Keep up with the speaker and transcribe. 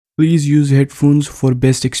Please use headphones for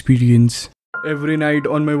best experience. Every night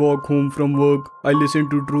on my walk home from work, I listen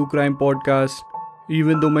to true crime podcasts.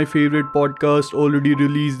 Even though my favorite podcast already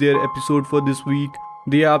released their episode for this week,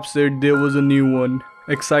 the app said there was a new one.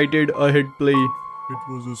 Excited, I hit play.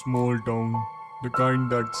 It was a small town, the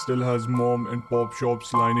kind that still has mom and pop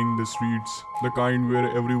shops lining the streets, the kind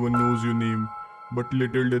where everyone knows your name. But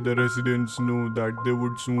little did the residents know that they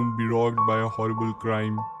would soon be rocked by a horrible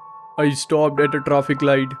crime. I stopped at a traffic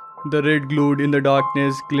light. The red glowed in the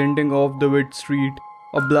darkness, glinting off the wet street.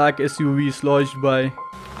 A black SUV sloshed by.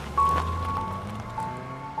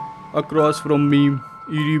 Across from me,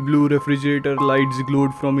 eerie blue refrigerator lights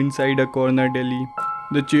glowed from inside a corner deli.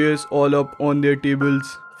 The chairs all up on their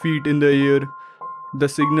tables, feet in the air. The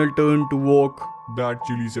signal turned to walk. That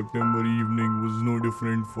chilly September evening was no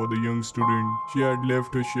different for the young student. She had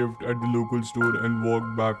left her shift at the local store and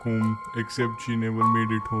walked back home, except she never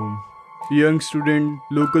made it home. Young student,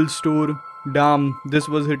 local store. Damn, this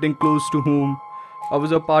was hitting close to home. I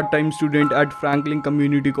was a part-time student at Franklin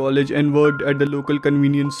Community College and worked at the local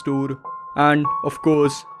convenience store. And, of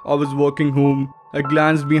course, I was walking home. I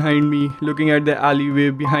glanced behind me, looking at the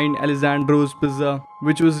alleyway behind Alessandro's Pizza,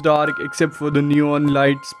 which was dark except for the neon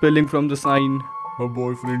light spilling from the sign. Her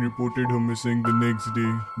boyfriend reported her missing the next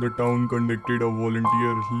day. The town conducted a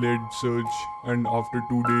volunteer-led search, and after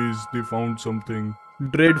 2 days, they found something.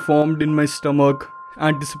 Dread formed in my stomach,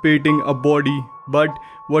 anticipating a body, but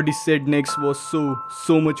what he said next was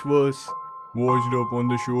so much worse. Washed up on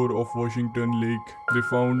the shore of Washington Lake, they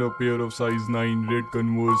found a pair of size 9 red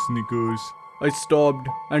Converse sneakers. I stopped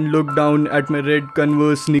and looked down at my red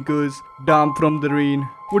Converse sneakers, damp from the rain.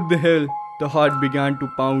 What the hell? The heart began to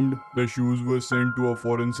pound. The shoes were sent to a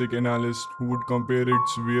forensic analyst who would compare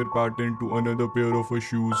its wear pattern to another pair of her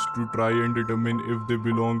shoes to try and determine if they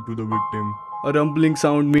belonged to the victim. A rumbling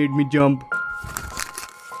sound made me jump.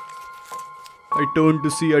 I turned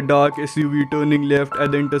to see a dark SUV turning left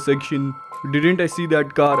at the intersection. Didn't I see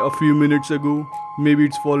that car a few minutes ago? Maybe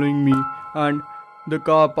it's following me. And the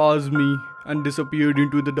car passed me and disappeared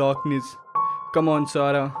into the darkness. Come on,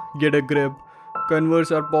 Sarah, get a grip.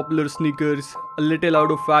 Converse are popular sneakers, a little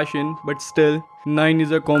out of fashion, but still, 9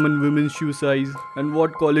 is a common women's shoe size. And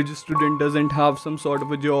what college student doesn't have some sort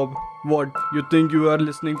of a job? What, you think you are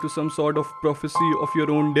listening to some sort of prophecy of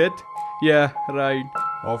your own death? Yeah, right.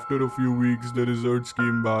 After a few weeks, the results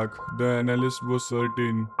came back. The analyst was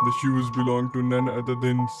certain the shoes belonged to none other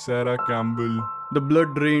than Sarah Campbell. The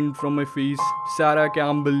blood drained from my face. Sarah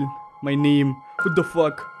Campbell, my name. What the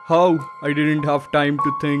fuck? How? I didn't have time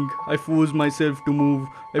to think. I forced myself to move.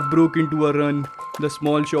 I broke into a run. The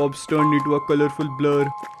small shops turned into a colorful blur.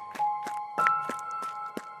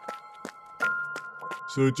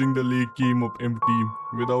 Searching the lake came up empty.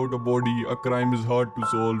 Without a body, a crime is hard to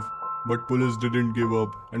solve. But police didn't give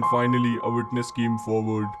up, and finally a witness came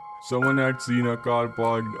forward. Someone had seen a car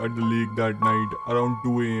parked at the lake that night around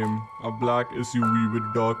 2 a.m. A black SUV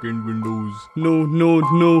with darkened windows. No.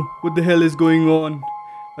 What the hell is going on?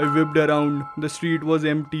 I whipped around. The street was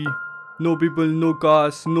empty. No people, no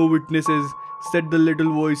cars, no witnesses, said the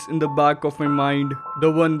little voice in the back of my mind. The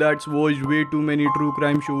one that's watched way too many true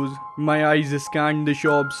crime shows. My eyes scanned the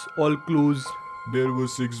shops, all closed. There were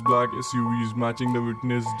 6 black SUVs matching the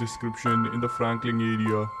witness description in the Franklin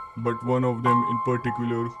area, but one of them in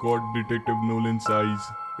particular caught Detective Nolan's eyes.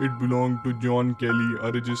 It belonged to John Kelly,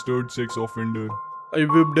 a registered sex offender. I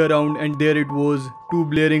whipped around and there it was, 2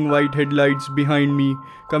 blaring white headlights behind me,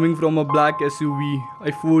 coming from a black SUV.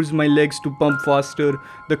 I forced my legs to pump faster.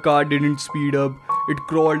 The car didn't speed up. It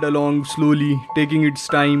crawled along slowly, taking its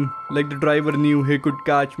time, like the driver knew he could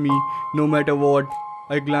catch me, no matter what.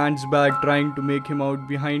 I glanced back, trying to make him out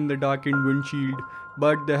behind the darkened windshield,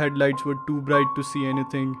 but the headlights were too bright to see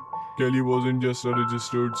anything. Kelly wasn't just a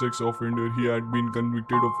registered sex offender, he had been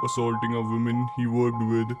convicted of assaulting a woman he worked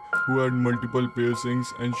with who had multiple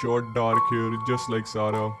piercings and short dark hair just like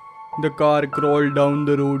Sarah. The car crawled down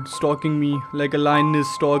the road, stalking me like a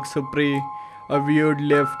lioness stalks her prey. I veered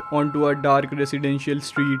left onto a dark residential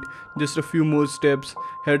street. Just a few more steps,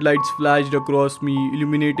 headlights flashed across me,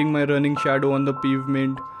 illuminating my running shadow on the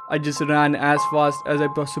pavement. I just ran as fast as I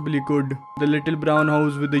possibly could. The little brown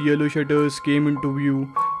house with the yellow shutters came into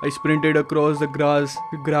view. I sprinted across the grass,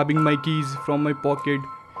 grabbing my keys from my pocket.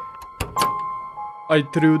 I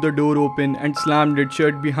threw the door open and slammed it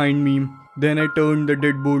shut behind me. Then I turned the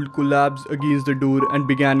deadbolt, collapsed against the door and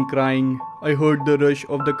began crying. I heard the rush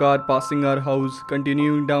of the car passing our house,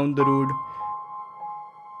 continuing down the road.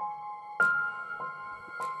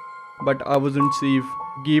 But I wasn't safe.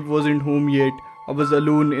 Gabe wasn't home yet. I was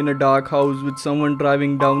alone in a dark house with someone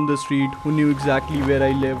driving down the street who knew exactly where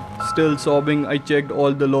I lived. Still sobbing, I checked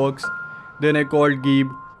all the locks. Then I called Gabe,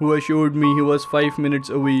 who assured me he was 5 minutes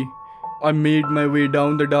away. I made my way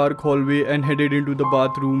down the dark hallway and headed into the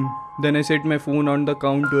bathroom. Then I set my phone on the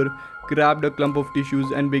counter, grabbed a clump of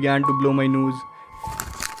tissues and began to blow my nose.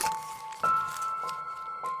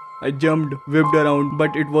 I jumped, whipped around,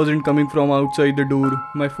 but it wasn't coming from outside the door.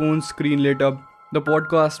 My phone's screen lit up. The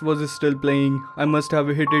podcast was still playing. I must have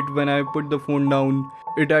hit it when I put the phone down.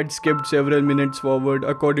 It had skipped several minutes forward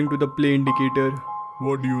according to the play indicator.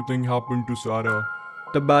 What do you think happened to Sarah?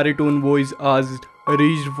 The baritone voice asked. I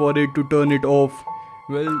reached for it to turn it off.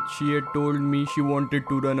 Well, she had told me she wanted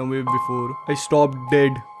to run away before. I stopped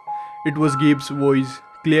dead. It was Gabe's voice,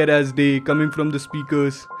 clear as day, coming from the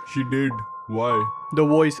speakers. She did. Why? The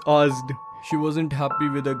voice asked. She wasn't happy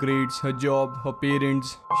with her grades, her job, her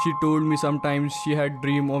parents. She told me sometimes she had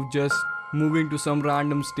dream of just moving to some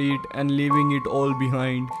random state and leaving it all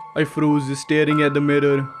behind. I froze, staring at the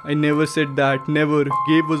mirror. I never said that, never.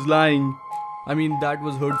 Gabe was lying. I mean, that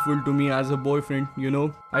was hurtful to me as a boyfriend, you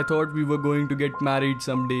know. I thought we were going to get married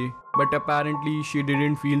someday. But apparently she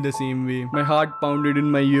didn't feel the same way. My heart pounded in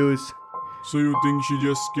my ears. So you think she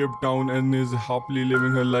just skipped town and is happily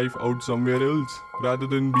living her life out somewhere else, rather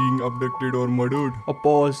than being abducted or murdered? A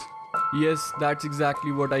pause. Yes, that's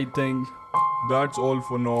exactly what I think. That's all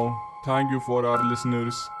for now. Thank you for our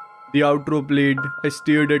listeners. The outro played. I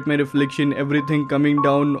stared at my reflection, everything coming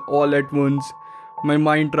down all at once. My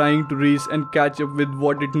mind trying to race and catch up with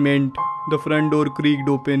what it meant. The front door creaked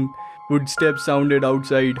open. Footsteps sounded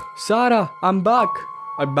outside. Sarah, I'm back.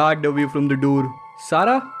 I backed away from the door.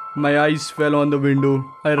 Sarah? My eyes fell on the window.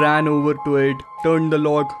 I ran over to it, turned the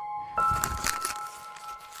lock.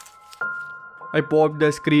 I popped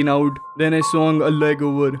the screen out. Then I swung a leg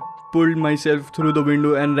over, pulled myself through the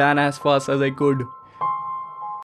window and ran as fast as I could.